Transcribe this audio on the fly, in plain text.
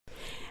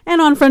And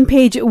on Front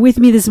Page with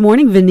me this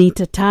morning,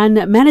 Vineeta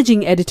Tan,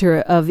 managing editor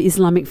of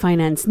Islamic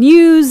Finance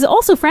News.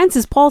 Also,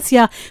 Francis Paul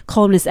Siah,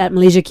 columnist at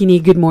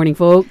Malaysiakini. Good morning,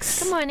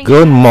 folks. Good morning.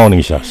 Good morning,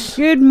 Shaz.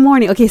 Good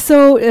morning. Okay,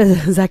 so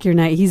Zakir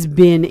Naik, he's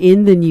been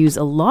in the news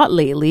a lot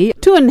lately.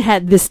 Tun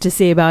had this to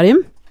say about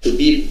him. To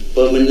be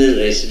permanent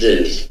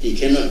resident, he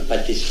cannot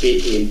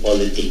participate in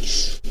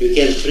politics. You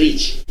can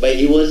preach, but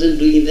he wasn't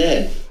doing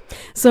that.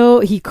 So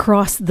he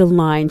crossed the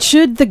line.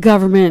 Should the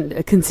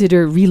government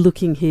consider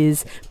relooking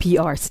his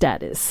PR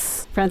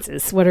status?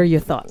 Francis, what are your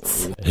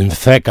thoughts? In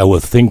fact, I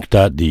would think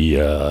that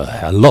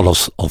a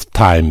lot of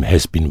time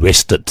has been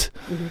wasted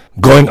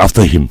going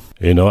after him.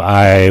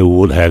 I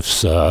would have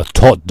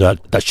thought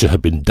that should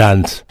have been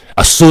done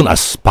as soon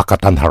as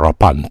Pakatan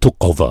Harapan took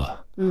over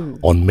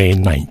on May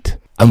 9th.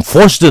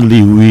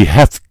 Unfortunately, we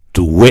have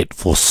to wait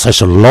for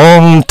such a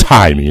long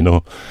time,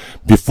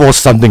 before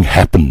something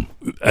happened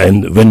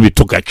and when we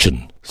took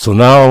action. So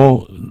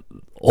now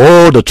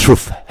all the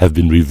truth have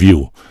been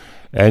revealed.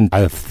 And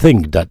I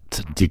think that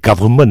the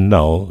government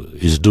now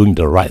is doing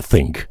the right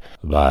thing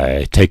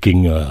by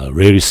taking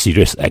very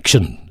serious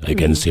action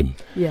against him.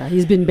 Yeah,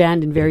 he's been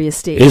banned in various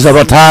states. It's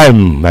about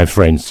time, my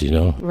friends,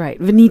 Right.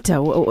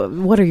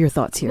 Vineeta, what are your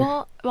thoughts here?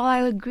 Well, I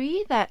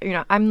agree that,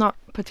 I'm not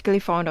particularly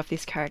fond of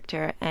this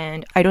character,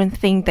 and I don't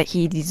think that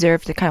he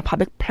deserves the kind of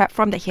public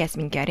platform that he has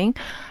been getting.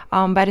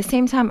 But at the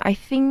same time, I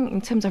think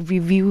in terms of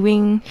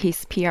reviewing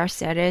his PR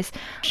status,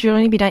 should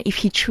only be done if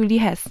he truly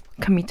has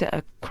committed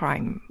a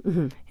crime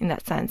in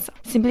that sense.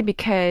 Simply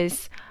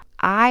because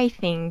I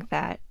think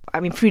that,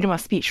 freedom of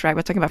speech, right?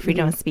 We're talking about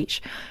freedom of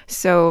speech.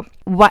 So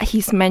what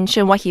he's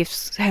mentioned, what he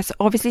has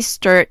obviously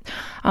stirred,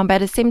 but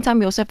at the same time,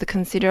 we also have to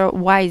consider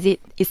why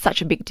it's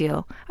such a big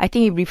deal. I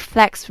think it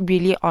reflects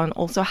really on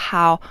also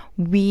how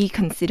we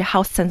consider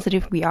how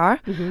sensitive we are.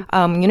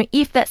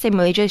 If let's say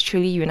Malaysia is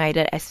truly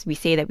united, as we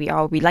say that we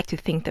are, we like to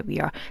think that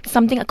we are.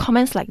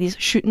 Comments like this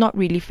should not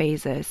really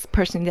faze us.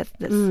 Personally,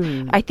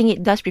 I think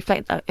it does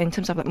reflect in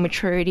terms of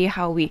maturity,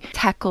 how we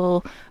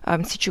tackle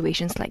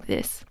situations like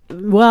this.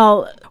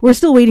 Well, we're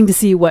still waiting to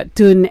see what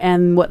Tun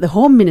and what the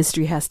Home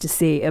Ministry has to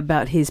say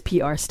about his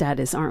PR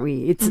status, aren't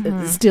we? It's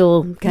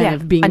still kind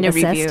of being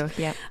assessed.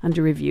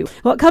 Under review.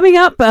 Well, coming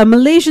up,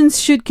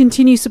 Malaysians should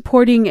continue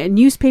supporting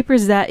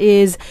newspapers. That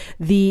is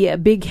the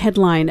big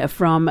headline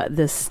from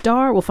The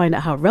Star. We'll find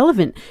out how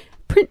relevant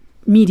print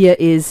media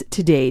is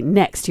today,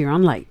 next here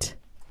on Lite.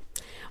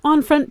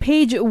 On Front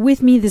Page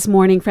with me this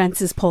morning,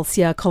 Francis Paul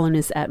Siah,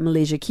 columnist at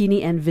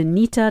Malaysiakini, and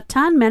Vineeta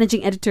Tan,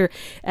 managing editor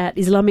at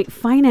Islamic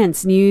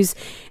Finance News.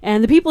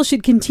 And the people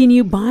should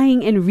continue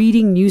buying and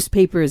reading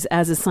newspapers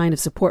as a sign of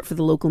support for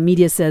the local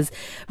media, says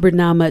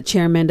Bernama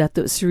Chairman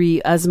Datuk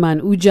Seri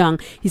Azman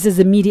Ujang. He says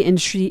the media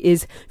industry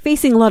is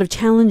facing a lot of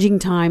challenging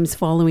times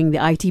following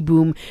the IT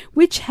boom,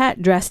 which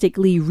had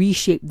drastically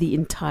reshaped the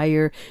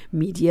entire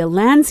media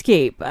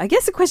landscape. I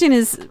guess the question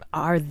is,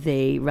 are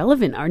they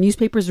relevant? Are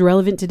newspapers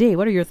relevant today?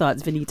 What are your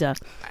thoughts, Vineeta?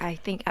 I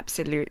think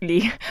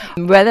absolutely.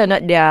 Whether or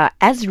not they are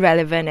as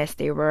relevant as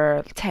they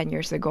were 10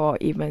 years ago, or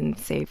even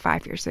say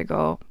 5 years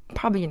ago,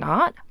 probably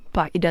not,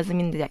 but it doesn't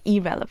mean they're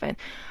irrelevant.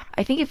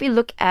 I think if we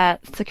look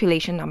at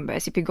circulation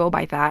numbers, if you go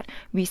by that,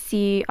 we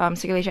see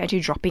circulation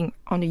actually dropping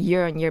on a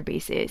year-on-year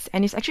basis,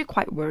 and it's actually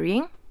quite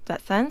worrying.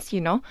 That sense,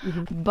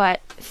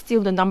 but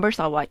still the numbers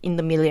are in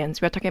the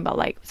millions. We're talking about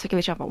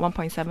circulation of about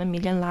 1.7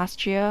 million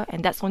last year,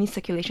 and that's only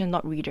circulation,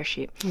 not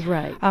readership.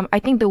 Right. I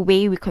think the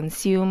way we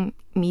consume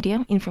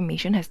media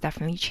information has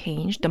definitely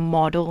changed.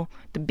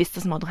 The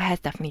business model has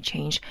definitely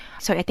changed.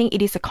 So I think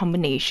it is a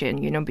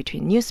combination,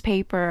 between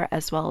newspaper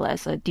as well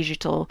as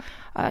digital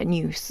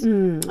news.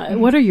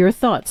 What are your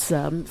thoughts,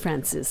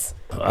 Francis?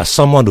 As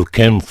someone who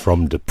came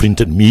from the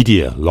printed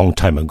media a long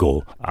time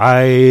ago,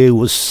 I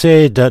would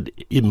say that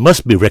it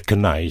must be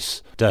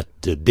recognized that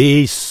the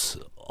days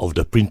of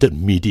the printed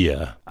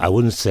media, I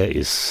wouldn't say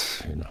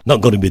is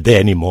not going to be there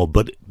anymore,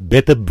 but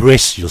better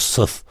brace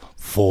yourself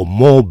for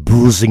more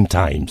bruising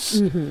times.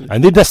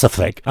 And that's a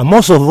fact. And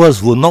most of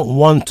us will not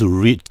want to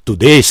read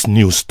today's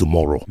news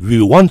tomorrow.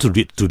 We want to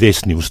read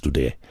today's news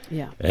today.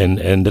 Yeah.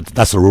 And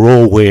that's a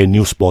role where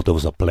news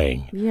portals are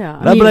playing. Yeah.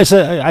 But I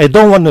say, I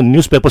don't want the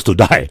newspapers to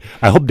die.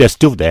 I hope they're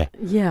still there.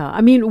 Yeah.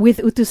 With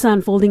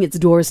Utusan folding its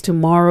doors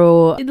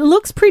tomorrow, it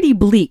looks pretty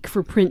bleak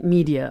for print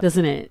media,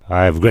 doesn't it?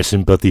 I have great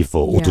sympathy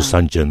for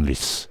Utusan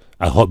journalists.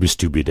 I hope we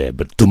still be there.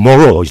 But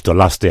tomorrow is the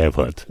last day I've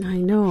heard. I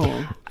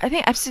know. I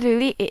think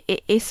absolutely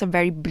it is a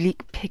very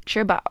bleak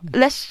picture, but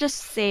let's just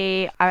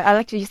say, I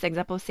like to use the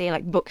example, say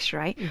books,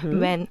 right?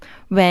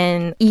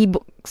 When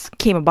e-books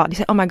came about, they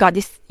said, oh my God,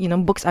 this,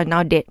 books are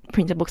now dead,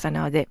 printed books are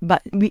now dead.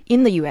 But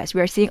in the US,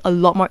 we are seeing a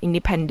lot more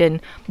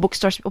independent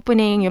bookstores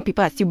opening,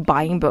 people are still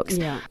buying books.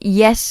 Yeah.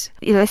 Yes,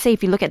 let's say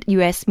if you look at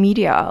US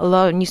media, a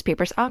lot of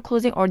newspapers are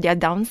closing or they're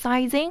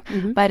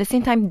downsizing, but at the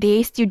same time,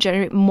 they still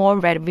generate more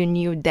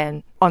revenue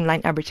than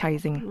online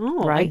advertising.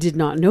 Oh, right? I did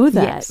not know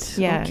that. Yes.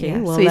 Yeah. Okay. Yeah.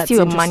 Well, so it's that's still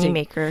a interesting.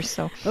 moneymaker.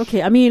 So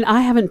Okay.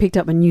 I haven't picked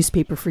up a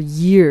newspaper for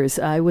years.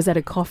 I was at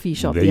a coffee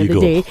shop There the you other go.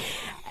 day.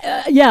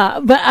 Yeah,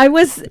 but I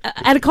was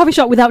at a coffee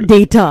shop without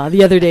data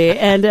the other day,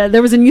 and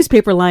there was a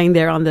newspaper lying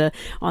there on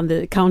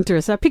the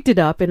counter. So I picked it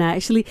up, and I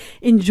actually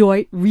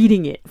enjoyed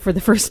reading it for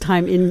the first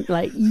time in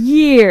like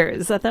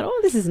years. I thought, oh,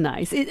 this is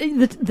nice.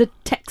 The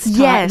text,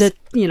 yes,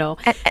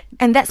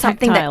 and that's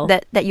something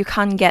that you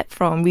can't get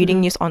from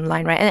reading news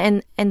online, right?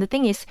 And the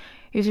thing is,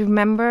 if you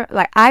remember,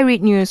 like I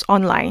read news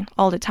online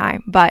all the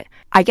time, but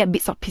I get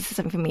bits of pieces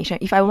of information.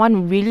 If I want to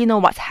really know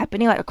what's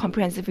happening, like a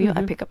comprehensive view,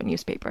 I pick up a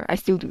newspaper. I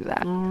still do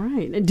that. All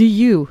right. Do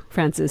you,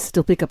 Francis,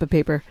 still pick up a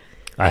paper?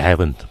 I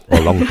haven't for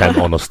a long time,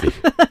 honestly.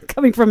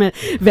 Coming from a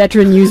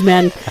veteran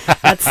newsman,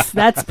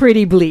 that's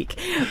pretty bleak.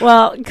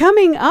 Well,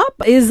 coming up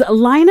is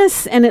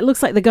Linus, and it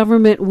looks like the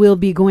government will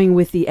be going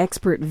with the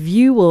expert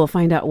view. We'll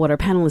find out what our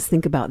panelists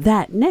think about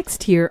that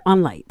next here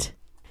on Lite.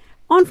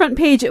 On Front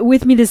Page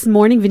with me this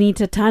morning,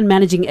 Vineeta Tan,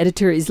 Managing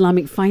Editor,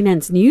 Islamic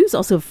Finance News.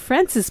 Also,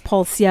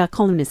 Paul Siah,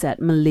 columnist at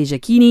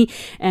Malaysiakini.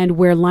 And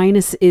where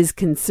Linus is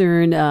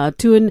concerned,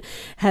 Tun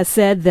has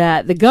said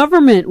that the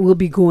government will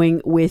be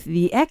going with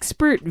the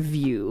expert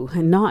view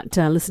and not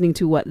listening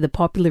to what the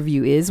popular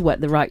view is,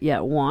 what the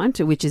Rakyat want,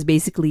 which is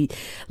basically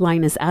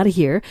Linus out of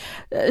here.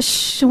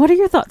 What are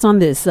your thoughts on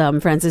this,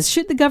 Francis?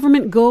 Should the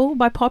government go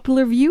by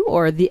popular view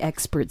or the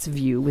experts'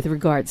 view with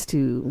regards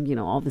to,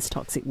 all this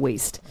toxic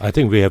waste? I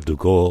think we have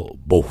to go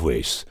both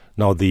ways.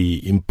 Now,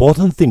 the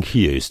important thing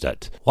here is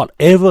that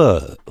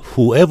whoever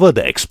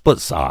the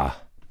experts are,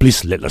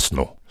 please let us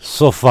know.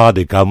 So far,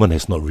 the government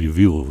has not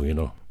reviewed,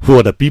 who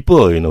are the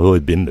people, who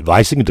have been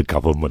advising the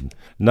government.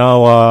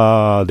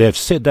 Now, they have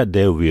said that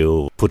they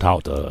will put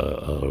out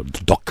a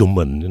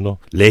document,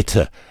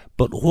 later.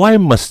 But why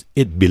must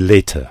it be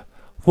later?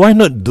 Why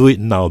not do it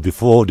now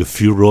before the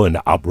furor and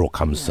the uproar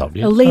comes out?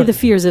 Allay the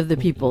fears of the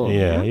people.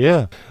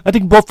 Yeah. I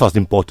think both are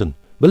important.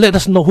 But let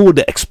us know who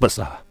the experts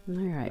are. All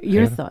right.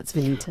 Your thoughts,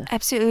 Vineeta?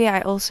 Absolutely.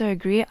 I also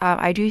agree.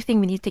 I do think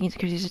we need to take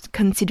into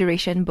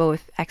consideration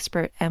both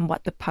expert and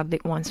what the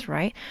public wants,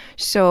 right?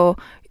 So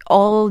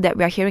all that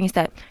we are hearing is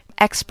that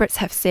experts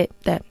have said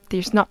that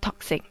it's not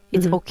toxic,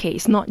 it's okay,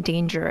 it's not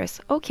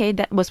dangerous. Okay,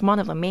 that was one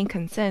of the main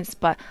concerns,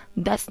 but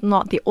that's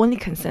not the only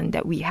concern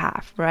that we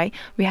have, right?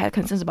 We had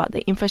concerns about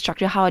the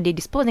infrastructure, how are they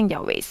disposing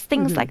their waste,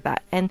 things like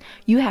that. And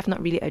you have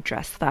not really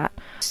addressed that.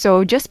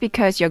 So just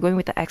because you're going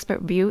with the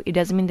expert view, it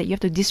doesn't mean that you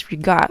have to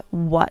disregard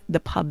what the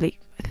public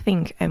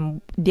think,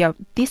 and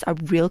these are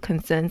real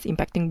concerns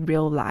impacting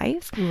real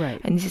lives,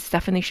 right? And this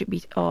definitely should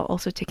be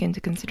also taken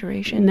into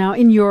consideration. Now,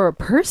 in your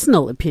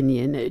personal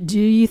opinion, do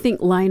you think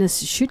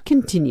Linus should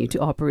continue to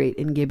operate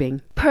in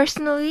Gibing?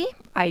 Personally,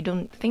 I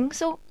don't think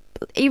so.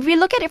 If we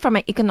look at it from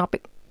an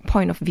economic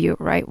point of view,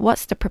 right,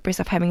 what's the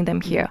purpose of having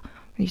them here?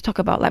 You talk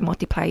about like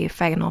multiplier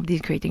effect and all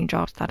these creating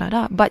jobs,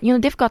 but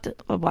they've got a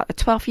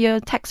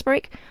 12-year tax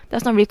break.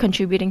 That's not really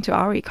contributing to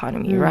our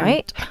economy,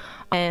 right?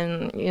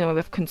 And we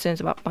have concerns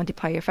about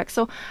multiplier effect.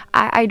 So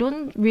I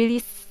don't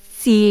really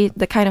see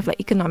the kind of like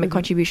economic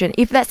contribution.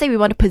 If let's say we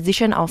want to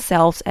position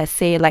ourselves as,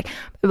 say, like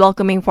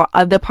welcoming for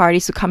other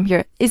parties to come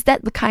here, is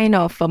that the kind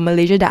of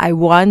Malaysia that I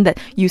want, that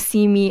you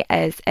see me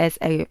as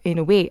a, in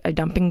a way, a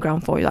dumping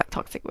ground for like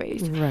toxic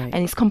waste? Right.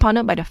 And it's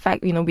compounded by the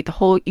fact, with the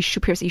whole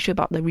previous issue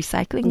about the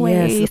recycling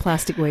waste. Yes, the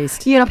plastic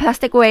waste.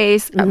 Plastic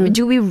waste.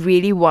 Do we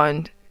really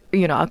want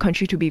our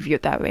country to be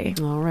viewed that way?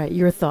 All right.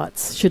 Your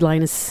thoughts. Should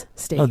Linus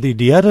stay?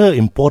 The other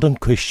important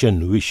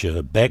question which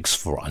begs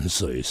for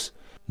answer is,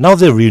 now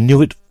they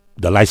renewed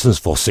the license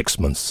for 6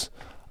 months.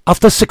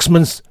 After 6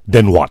 months,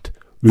 then what?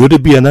 Will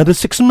it be another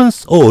 6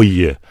 months or a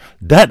year?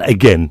 That,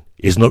 again,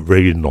 is not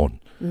very known.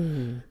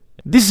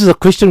 This is a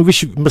question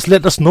which you must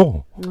let us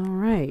know. All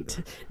right.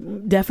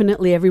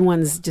 Definitely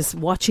everyone's just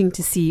watching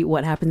to see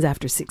what happens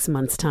after 6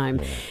 months' time.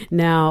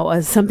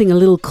 Now, something a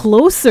little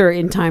closer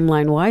in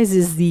timeline-wise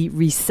is the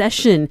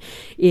recession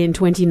in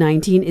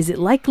 2019. Is it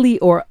likely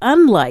or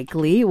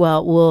unlikely?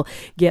 Well, we'll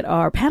get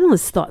our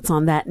panelists' thoughts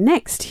on that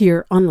next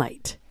here on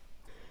Lite.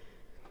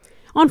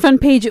 On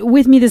Front Page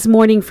with me this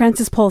morning, Paul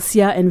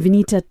Siah and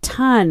Vineeta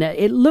Tan.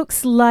 It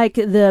looks like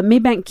the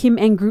Maybank Kim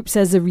Eng Group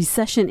says a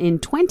recession in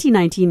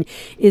 2019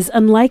 is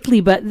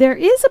unlikely, but there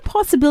is a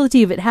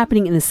possibility of it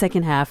happening in the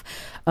second half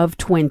of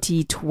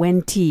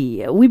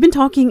 2020. We've been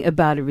talking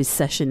about a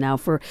recession now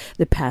for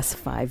the past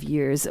 5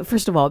 years.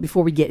 First of all,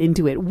 before we get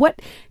into it,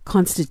 what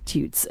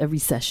constitutes a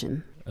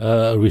recession?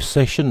 A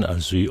recession,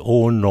 as we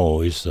all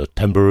know, is a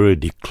temporary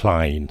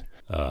decline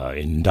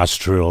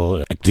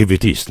industrial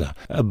activities.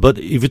 But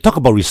if you talk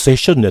about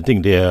recession, I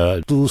think there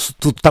are two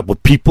type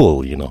of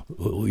people,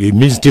 It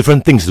means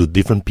different things to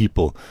different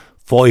people.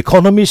 For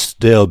economists,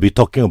 they'll be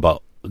talking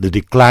about the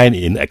decline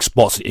in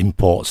exports,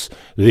 imports,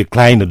 the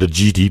decline of the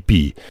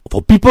GDP.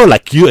 For people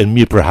like you and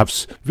me,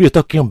 perhaps, we are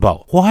talking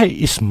about, why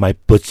is my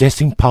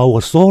purchasing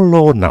power so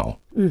low now?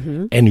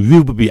 And we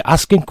will be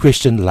asking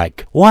questions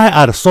like, why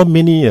are so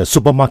many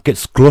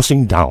supermarkets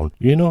closing down?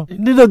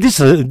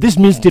 This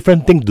means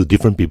different things to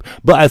different people.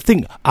 But I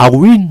think, are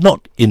we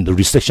not in the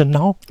recession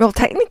now? Well,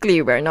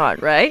 technically we're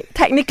not, right?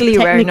 Technically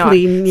we're not.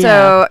 Yeah.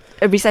 So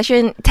a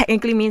recession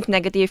technically means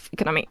negative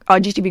economic or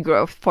GDP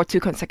growth for 2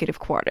 consecutive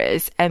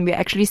quarters. And we're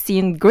actually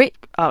seeing great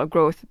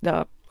growth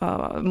the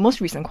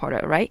most recent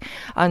quarter, right?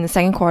 And the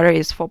second quarter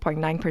is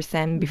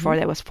 4.9%. Before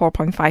that was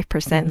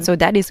 4.5%. So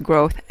that is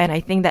growth. And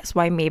I think that's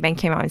why Maybank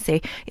came out and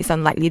say it's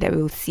unlikely that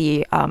we will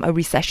see a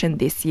recession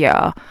this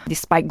year,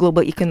 despite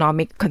global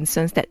economic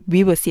concerns that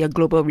we will see a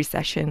global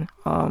recession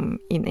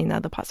in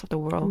other parts of the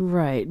world.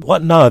 Right.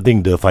 What now? I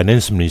think the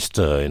finance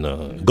minister,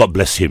 God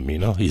bless him,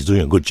 he's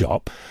doing a good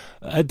job.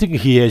 I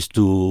think he has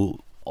to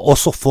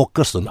also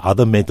focus on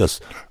other matters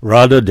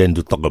rather than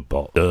to talk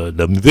about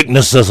the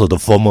weaknesses of the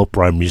former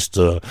prime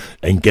minister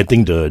and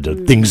getting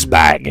the things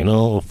back,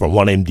 from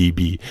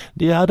 1MDB.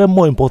 There are other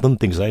more important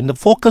things, and the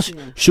focus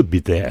should be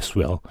there as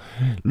well.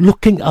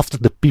 Looking after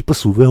the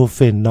people's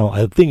welfare now,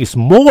 I think is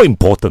more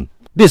important.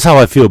 This is how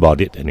I feel about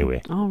it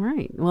anyway. All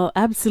right. Well,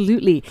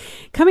 absolutely.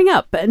 Coming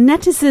up,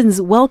 netizens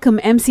welcome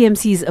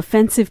MCMC's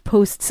offensive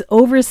posts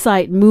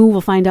oversight move.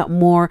 We'll find out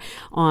more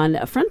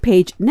on Front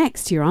Page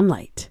next here on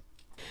Lite.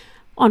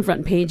 On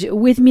Front Page,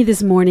 with me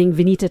this morning,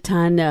 Vineeta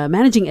Tan,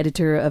 managing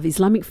editor of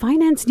Islamic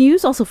Finance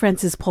News, also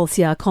Francis Paul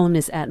Siah,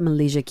 columnist at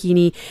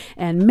Malaysiakini,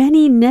 and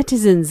many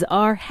netizens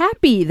are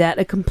happy that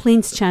a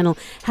complaints channel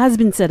has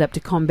been set up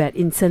to combat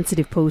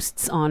insensitive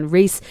posts on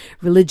race,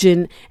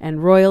 religion,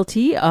 and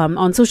royalty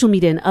on social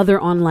media and other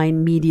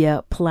online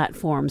media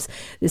platforms.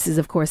 This is,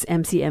 of course,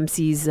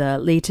 MCMC's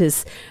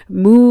latest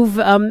move.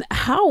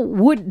 How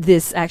would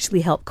this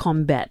actually help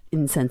combat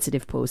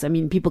insensitive posts? I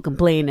mean, people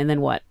complain, and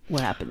then what?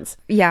 What happens?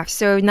 Yeah,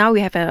 so now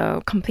we have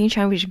a complaint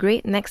channel, which is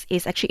great. Next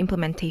is actually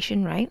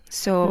implementation, right?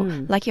 So,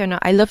 like it or not,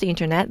 I love the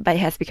internet, but it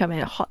has become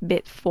a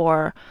hotbed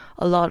for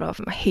a lot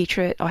of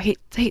hatred or hate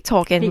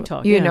talk, and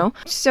you know.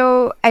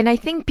 So, and I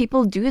think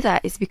people do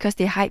that is because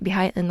they hide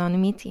behind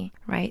anonymity,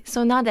 right?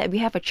 So now that we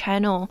have a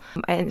channel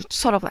and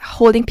sort of like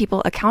holding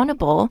people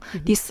accountable,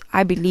 this,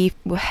 I believe,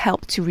 will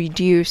help to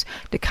reduce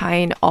the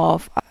kind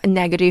of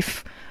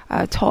negative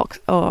talk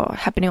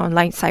happening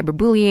online,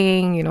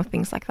 cyberbullying,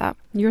 things like that.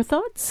 Your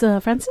thoughts,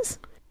 Francis?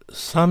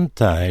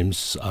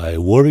 Sometimes I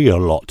worry a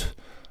lot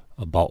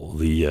about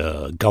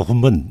the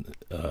government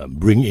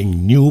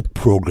bringing new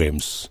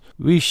programs,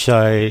 which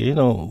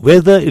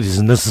whether it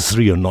is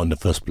necessary or not in the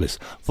first place.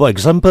 For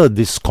example,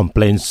 this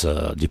complaints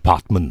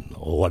department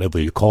or whatever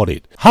you call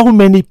it. How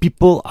many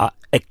people are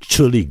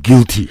actually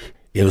guilty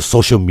in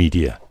social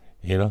media,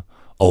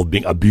 of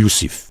being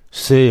abusive?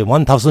 Say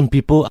 1,000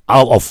 people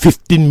out of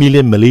 15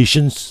 million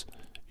Malaysians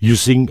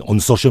using on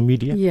social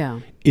media? Yeah.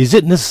 Is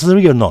it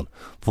necessary or not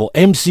for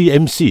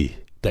MCMC,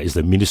 that is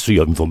the Ministry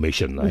of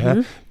Information,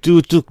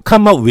 to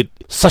come up with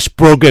such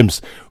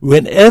programs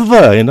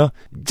whenever,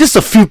 just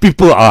a few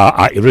people are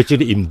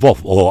actually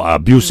involved or are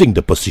abusing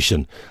the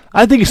position?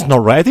 I think it's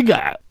not right. I think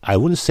I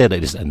wouldn't say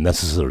that it's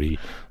unnecessary,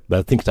 but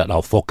I think that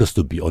our focus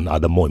to be on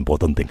other more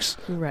important things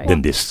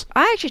than this.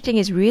 I actually think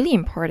it's really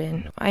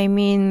important. I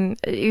mean,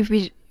 if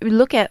we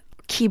look at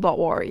keyboard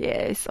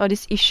warriors or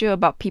this issue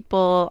about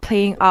people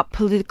playing up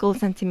political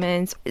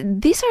sentiments,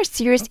 these are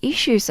serious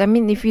issues. I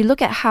mean, if you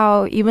look at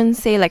how even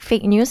say like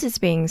fake news is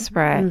being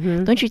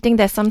spread, don't you think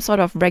there's some sort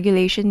of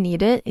regulation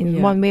needed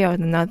in one way or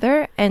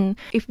another? And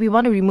if we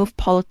want to remove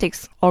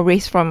politics or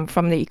race from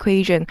the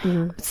equation,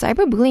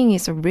 cyberbullying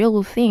is a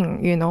real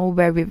thing,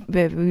 where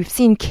we've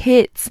seen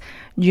kids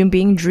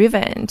being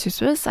driven to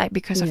suicide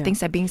because of things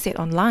that are being said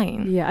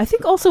online. Yeah, I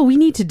think also we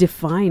need to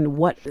define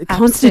what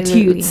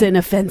constitutes an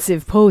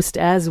offensive post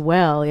as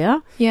well, yeah?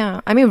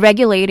 Yeah, I mean,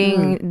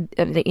 regulating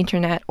the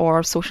internet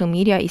or social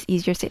media is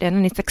easier said than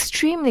done. It's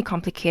extremely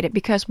complicated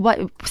because what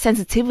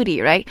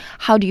sensitivity, right?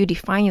 How do you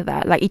define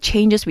that? Like, it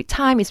changes with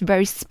time. It's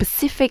very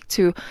specific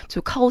to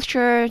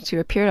culture, to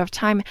a period of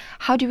time.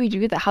 How do we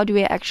do that? How do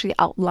we actually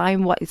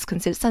outline what is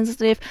considered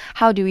sensitive?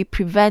 How do we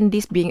prevent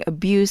this being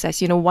abused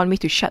as, one way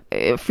to shut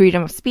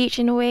freedom of speech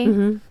in a way?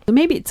 So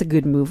maybe it's a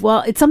good move.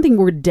 Well, it's something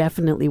we're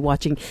definitely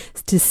watching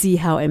to see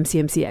how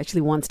MCMC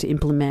actually wants to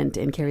implement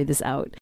and carry this out.